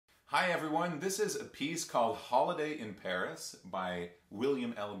Hi everyone, this is a piece called Holiday in Paris by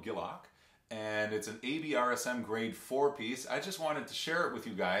William L. Gillock, and it's an ABRSM grade 4 piece. I just wanted to share it with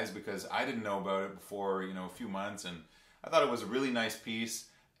you guys because I didn't know about it before, a few months, and I thought it was a really nice piece,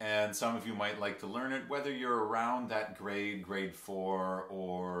 and some of you might like to learn it, whether you're around that grade 4,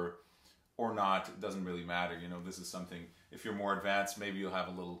 or not. It doesn't really matter. This is something, if you're more advanced, maybe you'll have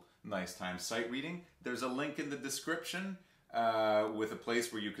a little nice time sight reading. There's a link in the description with a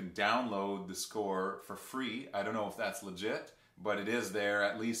place where you can download the score for free. I don't know if that's legit, but it is there,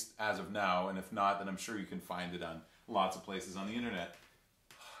 at least as of now, and if not, then I'm sure you can find it on lots of places on the internet.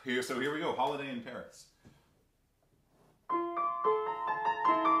 So here we go, Holiday in Paris.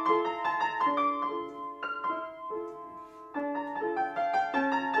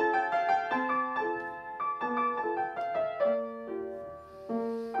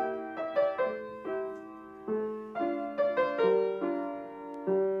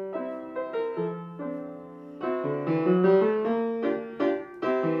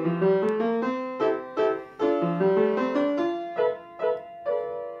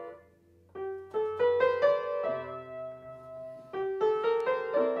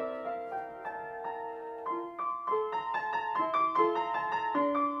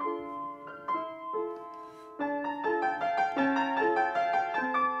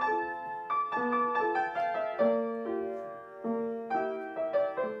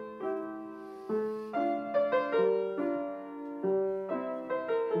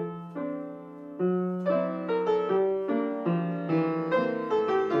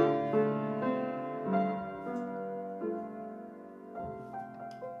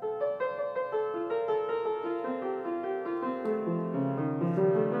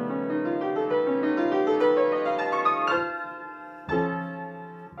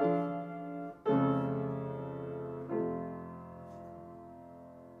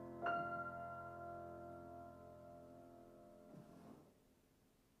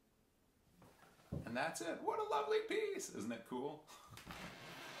 And that's it. What a lovely piece. Isn't it cool?